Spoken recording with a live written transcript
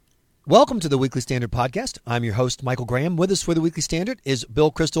Welcome to the Weekly Standard Podcast. I'm your host, Michael Graham. With us for the Weekly Standard is Bill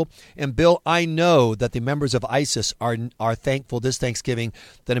Kristol. And Bill, I know that the members of ISIS are thankful this Thanksgiving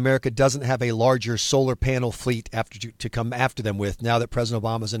that America doesn't have a larger solar panel fleet to come after them with, now that President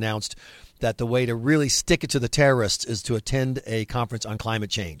Obama's announced that the way to really stick it to the terrorists is to attend a conference on climate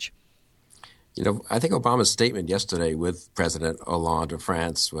change. You know, I think Obama's statement yesterday with President Hollande of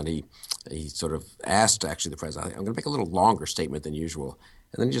France, when he sort of asked actually the president, I'm going to make a little longer statement than usual.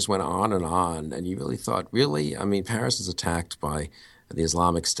 And then he just went on, and you really thought, really? I mean, Paris is attacked by the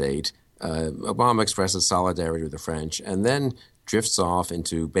Islamic State. Obama expresses solidarity with the French and then drifts off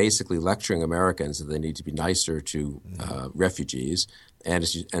into basically lecturing Americans that they need to be nicer to refugees. And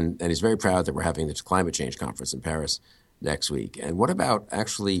he's very proud that we're having this climate change conference in Paris next week. And what about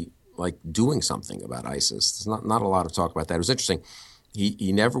actually like doing something about ISIS? There's not a lot of talk about that. It was interesting.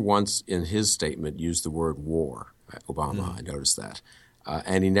 He never once in his statement used the word war, Obama. I noticed that.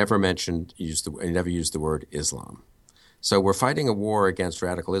 And he never used the word Islam. So we're fighting a war against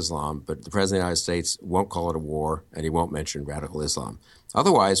radical Islam, but the President of the United States won't call it a war, and he won't mention radical Islam.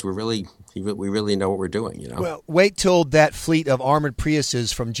 Otherwise, we really know what we're doing, you know. Well, wait till that fleet of armored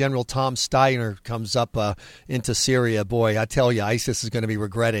Priuses from General Tom Steiner comes up into Syria. Boy, I tell you, ISIS is going to be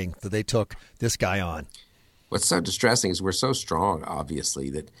regretting that they took this guy on. What's so distressing is we're so strong, obviously,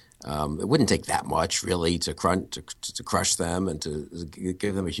 that it wouldn't take that much, really, to crush them and to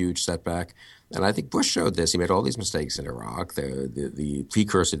give them a huge setback. And I think Bush showed this. He made all these mistakes in Iraq. The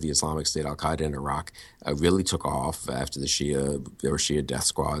precursor of the Islamic State, Al-Qaeda in Iraq, really took off after there were Shia death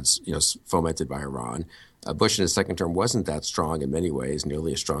squads, fomented by Iran. Bush in his second term wasn't that strong in many ways,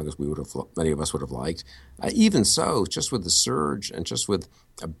 nearly as strong as many of us would have liked. Even so, just with the surge and just with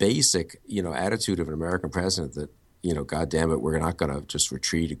a basic, attitude of an American president that, God damn it, we're not going to just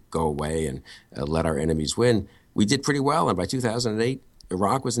retreat, go away, and let our enemies win. We did pretty well, and by 2008,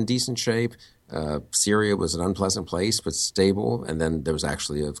 Iraq was in decent shape. Syria was an unpleasant place, but stable. And then there was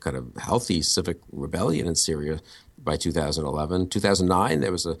actually a kind of healthy civic rebellion in Syria by 2011. 2009,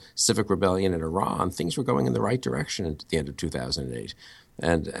 there was a civic rebellion in Iran. Things were going in the right direction at the end of 2008.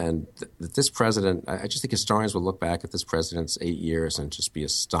 And this president, I just think historians will look back at this president's 8 years and just be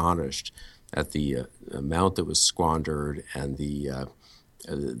astonished at the amount that was squandered and the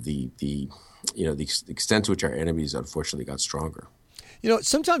extent to which our enemies unfortunately got stronger.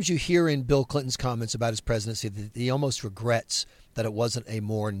 Sometimes you hear in Bill Clinton's comments about his presidency that he almost regrets that it wasn't a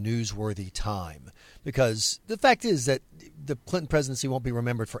more newsworthy time, because the fact is that the Clinton presidency won't be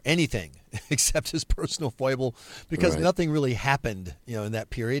remembered for anything except his personal foible, because nothing really happened, in that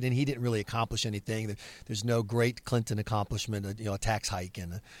period, and he didn't really accomplish anything. There's no great Clinton accomplishment, a tax hike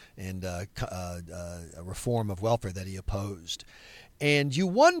and a reform of welfare that he opposed. And you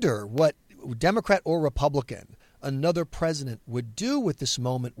wonder what Democrat or Republican another president would do with this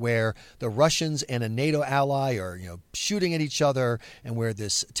moment where the Russians and a NATO ally are, shooting at each other, and where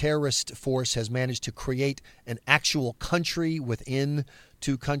this terrorist force has managed to create an actual country within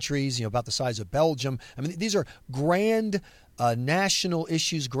two countries, about the size of Belgium. I mean, these are grand national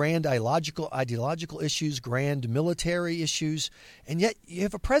issues, grand ideological issues, grand military issues. And yet you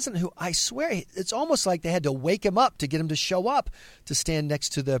have a president who, I swear, it's almost like they had to wake him up to get him to show up to stand next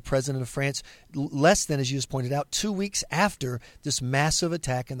to the president of France, less than, as you just pointed out, 2 weeks after this massive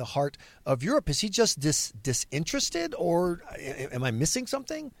attack in the heart of Europe. Is he just disinterested, or am I missing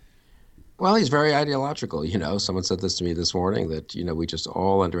something? Well, he's very ideological. Someone said this to me this morning that, we just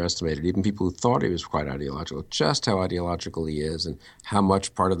all underestimated, even people who thought he was quite ideological, just how ideological he is, and how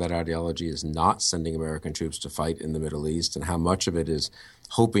much part of that ideology is not sending American troops to fight in the Middle East, and how much of it is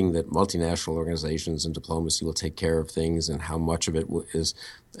hoping that multinational organizations and diplomacy will take care of things, and how much of it is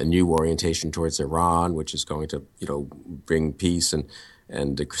a new orientation towards Iran, which is going to, bring peace and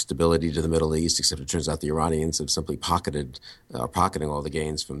stability to the Middle East, except it turns out the Iranians have simply pocketing all the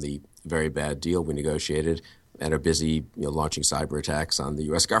gains from the very bad deal we negotiated, and are busy launching cyber attacks on the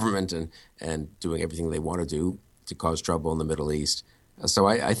U.S. government and doing everything they want to do to cause trouble in the Middle East. So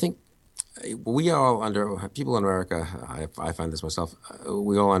I think people in America, I find this myself,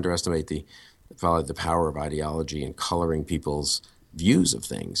 we all underestimate probably the power of ideology in coloring people's views of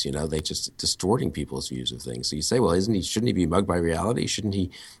things. They just distorting people's views of things. So you say, well, shouldn't he be mugged by reality? Shouldn't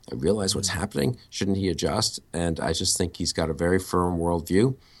he realize what's happening? Shouldn't he adjust? And I just think he's got a very firm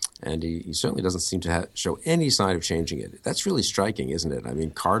worldview. And he certainly doesn't seem to show any sign of changing it. That's really striking, isn't it? I mean,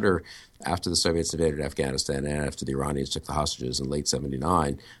 Carter, after the Soviets invaded Afghanistan and after the Iranians took the hostages in late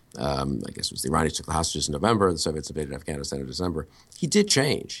 79, I guess it was the Iranians took the hostages in November, the Soviets invaded Afghanistan in December, he did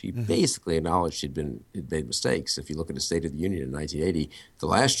change. He basically acknowledged he'd made mistakes. If you look at the State of the Union in 1980, the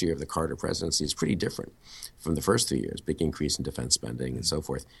last year of the Carter presidency is pretty different from the first 3 years, big increase in defense spending and so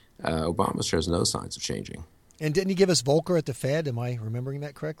forth. Obama shows no signs of changing. And didn't he give us Volcker at the Fed? Am I remembering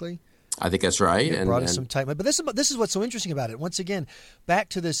that correctly? I think that's right. It brought us some time. But this is what's so interesting about it. Once again, back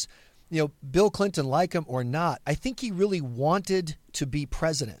to this, Bill Clinton, like him or not, I think he really wanted to be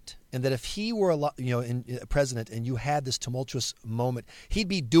president. And that if he were president and you had this tumultuous moment, he'd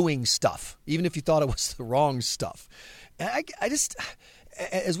be doing stuff, even if you thought it was the wrong stuff. And I just,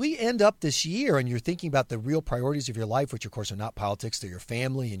 as we end up this year and you're thinking about the real priorities of your life, which of course are not politics, they're your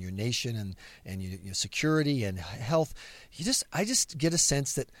family and your nation and your security and health, I just get a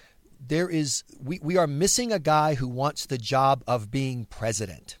sense that we are missing a guy who wants the job of being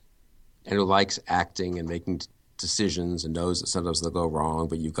president. And who likes acting and making decisions and knows that sometimes they'll go wrong,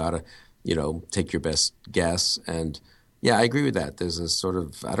 but you've got to, take your best guess. And yeah, I agree with that. There's a sort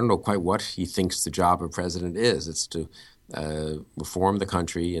of, I don't know quite what he thinks the job of president is. It's to reform the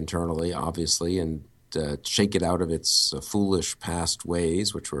country internally, obviously, and shake it out of its foolish past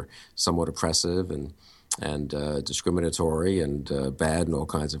ways, which were somewhat oppressive and discriminatory and bad in all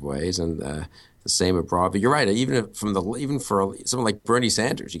kinds of ways, and the same abroad. But you're right. Even for someone like Bernie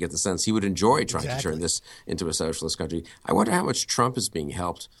Sanders, you get the sense he would enjoy trying to turn this into a socialist country. I wonder how much Trump is being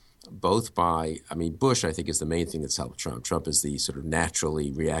helped both by, Bush, I think, is the main thing that's helped Trump. Trump is the sort of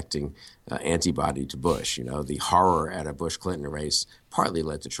naturally reacting antibody to Bush. The horror at a Bush-Clinton race partly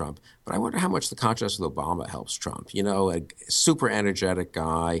led to Trump. But I wonder how much the contrast with Obama helps Trump. A super energetic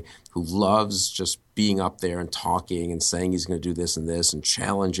guy who loves just being up there and talking and saying he's going to do this and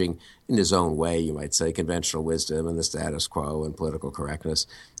challenging in his own way, you might say, conventional wisdom and the status quo and political correctness.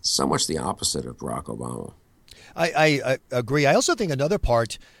 So much the opposite of Barack Obama. I agree. I also think another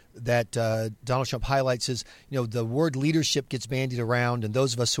part that Donald Trump highlights is, the word leadership gets bandied around, and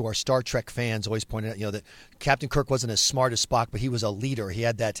those of us who are Star Trek fans always point out, that Captain Kirk wasn't as smart as Spock, but he was a leader. He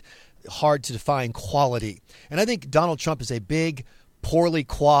had that hard to define quality. And I think Donald Trump is a big, poorly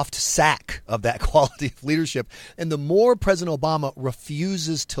coiffed sack of that quality of leadership. And the more President Obama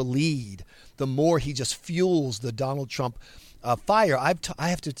refuses to lead, the more he just fuels the Donald Trump fire. I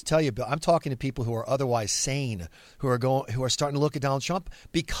have to tell you, Bill, I'm talking to people who are otherwise sane, who are starting to look at Donald Trump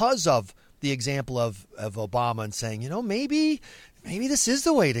because of the example of Obama and saying, maybe this is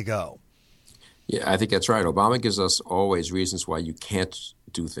the way to go. Yeah, I think that's right. Obama gives us always reasons why you can't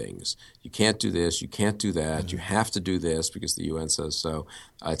do things. You can't do this. You can't do that. Mm-hmm. You have to do this because the UN says so.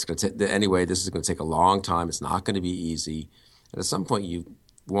 It's going to anyway. This is going to take a long time. It's not going to be easy. And at some point, you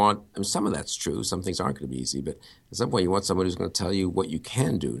want, some of that's true. Some things aren't going to be easy, but at some point you want someone who's going to tell you what you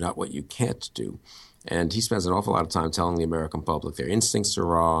can do, not what you can't do. And he spends an awful lot of time telling the American public their instincts are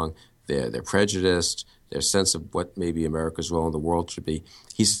wrong, they're prejudiced, their sense of what maybe America's role in the world should be.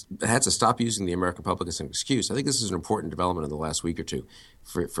 He's had to stop using the American public as an excuse. I think this is an important development in the last week or two.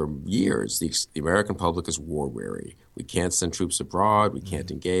 For years, the American public is war weary. We can't send troops abroad. We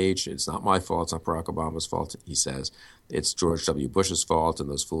can't engage. It's not my fault. It's not Barack Obama's fault, he says. It's George W. Bush's fault and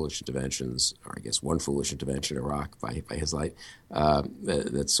those foolish interventions, or I guess one foolish intervention in Iraq by his light,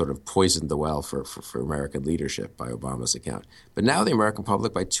 that sort of poisoned the well for American leadership by Obama's account. But now the American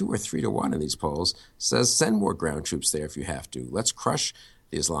public, by 2 or 3 to 1 in these polls, says send more ground troops there if you have to. Let's crush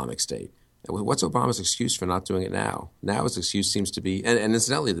the Islamic State. What's Obama's excuse for not doing it now? Now his excuse seems to be, and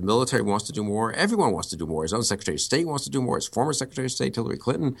incidentally, the military wants to do more. Everyone wants to do more. His own Secretary of State wants to do more. His former Secretary of State, Hillary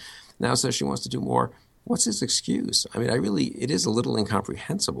Clinton, now says she wants to do more. What's his excuse? It is a little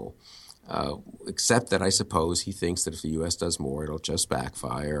incomprehensible, except that I suppose he thinks that if the U.S. does more, it'll just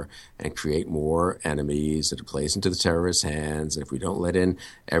backfire and create more enemies, that it plays into the terrorists' hands. And if we don't let in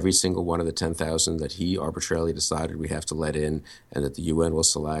every single one of the 10,000 that he arbitrarily decided we have to let in and that the UN will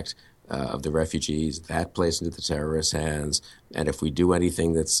select, of the refugees, that plays into the terrorists' hands. And if we do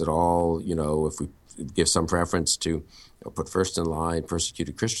anything that's at all, if we give some preference to put first in line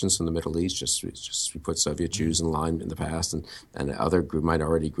persecuted Christians from the Middle East, just we put Soviet Jews in line in the past and other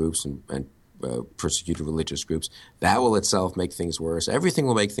minority groups and persecuted religious groups, that will itself make things worse. Everything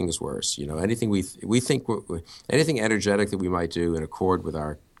will make things worse. Anything we think, anything energetic that we might do in accord with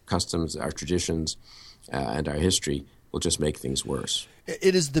our customs, our traditions, and our history will just make things worse.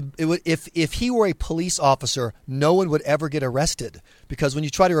 If he were a police officer, no one would ever get arrested, because when you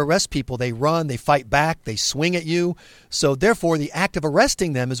try to arrest people, they run, they fight back, they swing at you. So therefore, the act of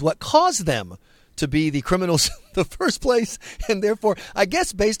arresting them is what caused them to be the criminals in the first place. And therefore, I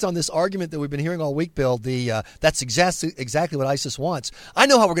guess based on this argument that we've been hearing all week, Bill, that's exactly what ISIS wants. I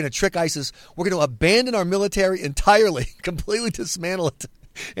know how we're going to trick ISIS. We're going to abandon our military entirely, completely dismantle it,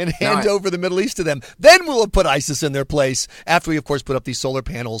 and hand over the Middle East to them. Then we'll put ISIS in their place after we, of course, put up these solar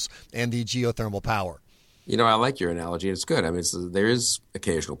panels and the geothermal power. I like your analogy. It's good. I mean, there is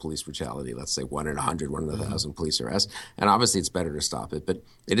occasional police brutality. Let's say 1 in 100, 1 in 1,000 police arrests. And obviously it's better to stop it. But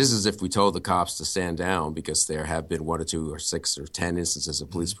it is as if we told the cops to stand down because there have been 1 or 2 or 6 or 10 instances of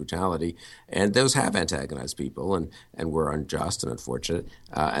police brutality. And those have antagonized people and were unjust and unfortunate.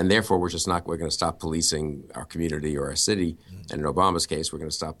 And therefore, we're going to stop policing our community or our city. And in Obama's case, we're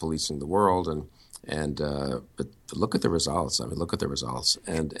going to stop policing the world. But look at the results. I mean, look at the results.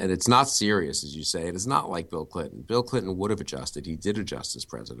 And it's not serious, as you say. It is not like Bill Clinton. Bill Clinton would have adjusted. He did adjust as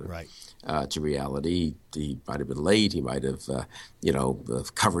president to reality. He might have been late. He might have, thrown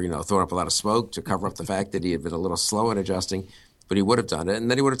up a lot of smoke to cover up the fact that he had been a little slow in adjusting. But he would have done it, and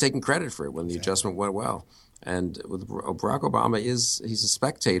then he would have taken credit for it when the adjustment went well. And with Barack Obama, he's a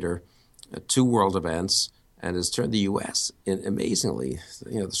spectator to world events, and has turned the U.S., amazingly,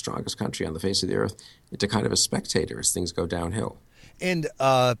 the strongest country on the face of the earth, into kind of a spectator as things go downhill. And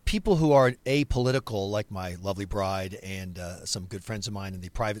people who are apolitical, like my lovely bride and some good friends of mine in the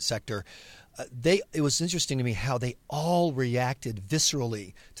private sector, it was interesting to me how they all reacted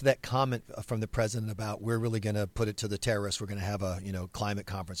viscerally to that comment from the president about we're really going to put it to the terrorists. We're going to have a climate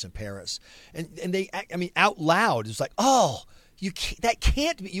conference in Paris, and they, out loud, it was like, oh. That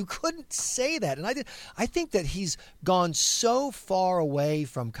can't be. You couldn't say that. And I think that he's gone so far away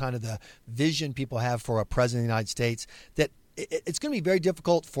from kind of the vision people have for a president of the United States that it's going to be very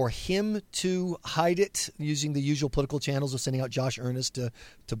difficult for him to hide it using the usual political channels of sending out Josh Earnest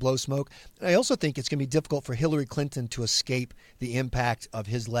to blow smoke. And I also think it's going to be difficult for Hillary Clinton to escape the impact of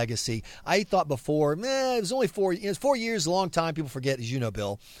his legacy. I thought before, it was only 4 years. 4 years, a long time. People forget, as you know,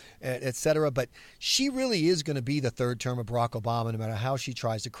 Bill, et cetera. But she really is going to be the third term of Barack Obama, no matter how she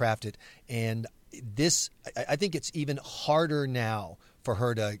tries to craft it. And I think it's even harder now for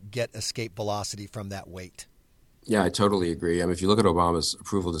her to get escape velocity from that weight. Yeah, I totally agree. I mean, if you look at Obama's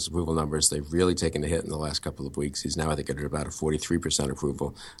disapproval numbers, they've really taken a hit in the last couple of weeks. He's now, I think, at about a 43%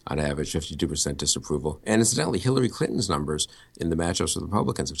 approval on average, 52% disapproval. And incidentally, Hillary Clinton's numbers in the matchups with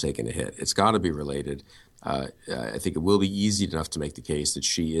Republicans have taken a hit. It's got to be related. I think it will be easy enough to make the case that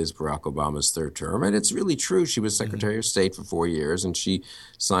she is Barack Obama's third term. And it's really true. She was Secretary of State for 4 years, and she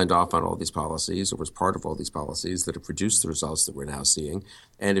signed off on all these policies, or was part of all these policies that have produced the results that we're now seeing.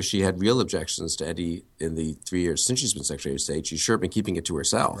 And if she had real objections to any in the 3 years since she's been Secretary of State, she's sure been keeping it to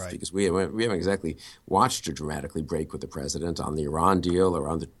herself, because we haven't exactly watched her dramatically break with the president on the Iran deal or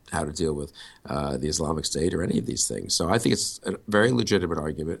on how to deal with the Islamic State or any of these things. So I think it's a very legitimate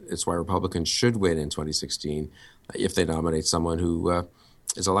argument. It's why Republicans should win in 2016 if they nominate someone who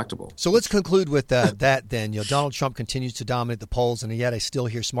is electable. So let's conclude with that then. Donald Trump continues to dominate the polls, and yet I still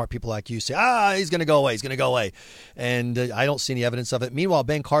hear smart people like you say, he's going to go away, he's going to go away. And I don't see any evidence of it. Meanwhile,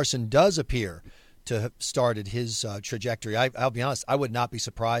 Ben Carson does appear to have started his trajectory. I'll be honest, I would not be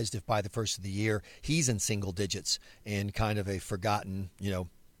surprised if by the first of the year he's in single digits and kind of a forgotten,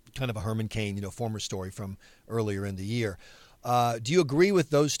 kind of a Herman Cain, former story from earlier in the year. Do you agree with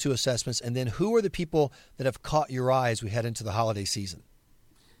those two assessments? And then who are the people that have caught your eye as we head into the holiday season?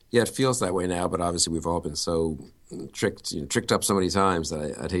 Yeah, it feels that way now, but obviously we've all been so tricked up so many times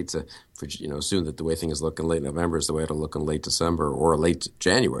that I'd hate to assume that the way things look in late November is the way it'll look in late December or late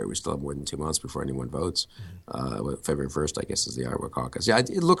January. We still have more than 2 months before anyone votes. February 1st, I guess, is the Iowa caucus. Yeah,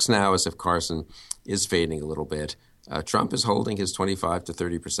 it looks now as if Carson is fading a little bit. Trump is holding his 25 to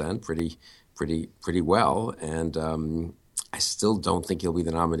 30% pretty well, and I still don't think he'll be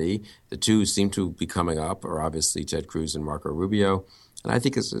the nominee. The two who seem to be coming up are obviously Ted Cruz and Marco Rubio. And I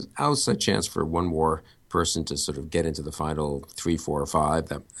think it's an outside chance for one more person to sort of get into the final 3, 4, or 5.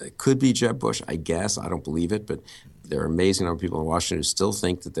 That it could be Jeb Bush, I guess. I don't believe it, but there are amazing number of people in Washington who still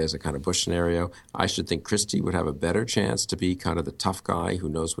think that there's a kind of Bush scenario. I should think Christie would have a better chance to be kind of the tough guy who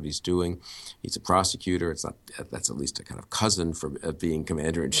knows what he's doing. He's a prosecutor. That's at least a kind of cousin for being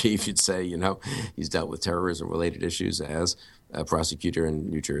commander-in-chief, you'd say. He's dealt with terrorism-related issues as a prosecutor in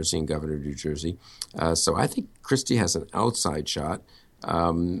New Jersey and governor of New Jersey. So I think Christie has an outside shot.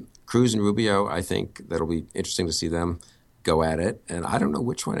 Cruz and Rubio, I think that'll be interesting to see them go at it. And I don't know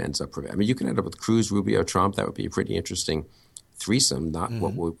which one ends up. I mean, you can end up with Cruz, Rubio, Trump. That would be a pretty interesting threesome. Not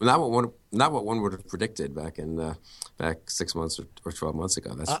what one would have predicted back 6 months or 12 months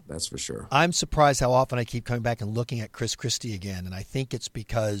ago. That's for sure. I'm surprised how often I keep coming back and looking at Chris Christie again, and I think it's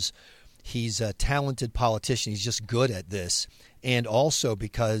because he's a talented politician. He's just good at this. And also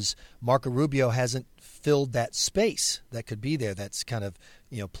because Marco Rubio hasn't filled that space that could be there. That's kind of,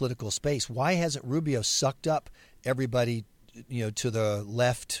 political space. Why hasn't Rubio sucked up everybody, to the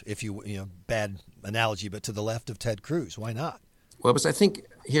left, if bad analogy, but to the left of Ted Cruz? Why not? Well, because I think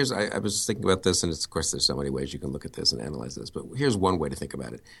I was thinking about this, and of course there's so many ways you can look at this and analyze this, but here's one way to think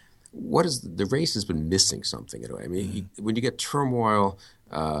about it. The race has been missing something in a way. I mean, when you get turmoil,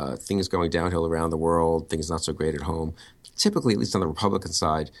 things going downhill around the world, things not so great at home, typically, at least on the Republican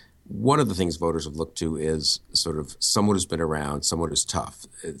side, one of the things voters have looked to is sort of someone who's been around, someone who's tough.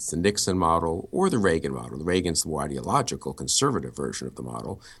 It's the Nixon model or the Reagan model. The Reagan's the more ideological, conservative version of the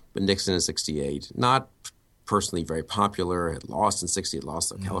model, but Nixon in 1968, not personally very popular, had lost in 1960, had lost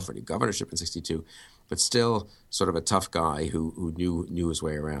the California governorship in 1962, but still sort of a tough guy who knew his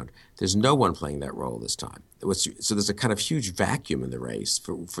way around. There's no one playing that role this time. So there's a kind of huge vacuum in the race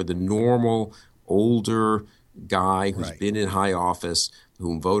for the normal, older guy who's been in high office,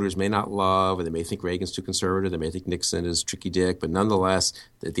 whom voters may not love, and they may think Reagan's too conservative, they may think Nixon is tricky dick, but nonetheless,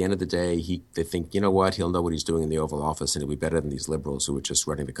 at the end of the day, they think, you know what, he'll know what he's doing in the Oval Office, and he'll be better than these liberals who are just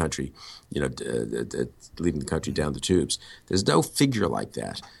running the country, leading the country down the tubes. There's no figure like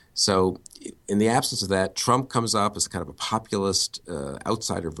that. So in the absence of that, Trump comes up as kind of a populist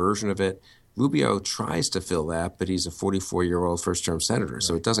outsider version of it. Rubio tries to fill that, but he's a 44-year-old first-term senator,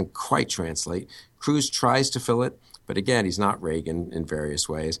 so it doesn't quite translate. Cruz tries to fill it, but again, he's not Reagan in various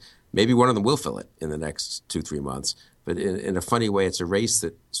ways. Maybe one of them will fill it in the next 2-3 months. But in a funny way, it's a race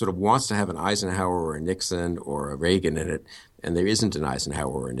that sort of wants to have an Eisenhower or a Nixon or a Reagan in it, and there isn't an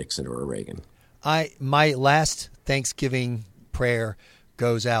Eisenhower or a Nixon or a Reagan. My last Thanksgiving prayer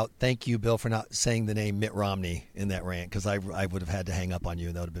goes out. Thank you, Bill, for not saying the name Mitt Romney in that rant, because I would have had to hang up on you,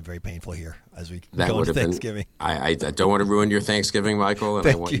 and that would have been very painful here as we go into Thanksgiving. I don't want to ruin your Thanksgiving, Michael, and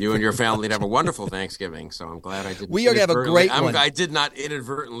I want you and your family to have a wonderful Thanksgiving. So I'm glad I didn't. We are going to have a great one. I did not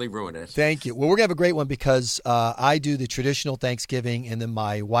inadvertently ruin it. Thank you. Well, we're going to have a great one because I do the traditional Thanksgiving, and then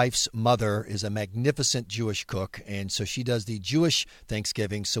my wife's mother is a magnificent Jewish cook, and so she does the Jewish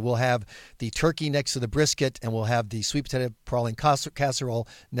Thanksgiving. So we'll have the turkey next to the brisket, and we'll have the sweet potato praline casserole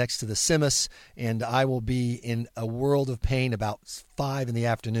next to the simmus, and I will be in a world of pain about 5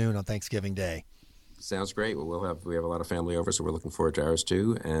 p.m. on Thanksgiving Day. Sounds great. Well, we have a lot of family over, so we're looking forward to ours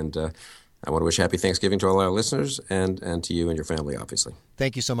too. And I want to wish happy Thanksgiving to all our listeners and to you and your family, obviously.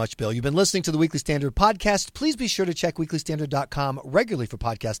 Thank you so much, Bill. You've been listening to the Weekly Standard podcast. Please be sure to check weeklystandard.com regularly for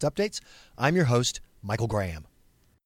podcast updates. I'm your host, Michael Graham.